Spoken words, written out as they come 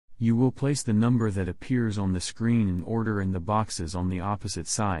You will place the number that appears on the screen in order in the boxes on the opposite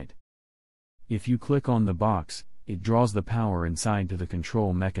side. If you click on the box, it draws the power inside to the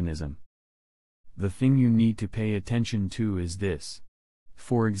control mechanism. The thing you need to pay attention to is this.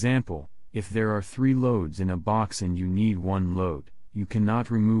 For example, if there are 3 loads in a box and you need 1 load, you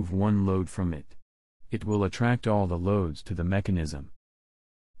cannot remove 1 load from it. It will attract all the loads to the mechanism.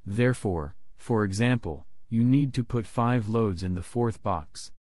 Therefore, for example, you need to put 5 loads in the 4th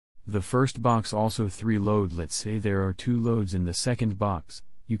box. The first box also 3 load. Let's say there are 2 loads in the second box.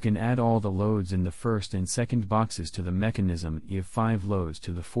 You can add all the loads in the first and second boxes to the mechanism and give 5 loads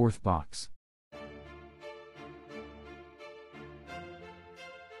to the 4th box.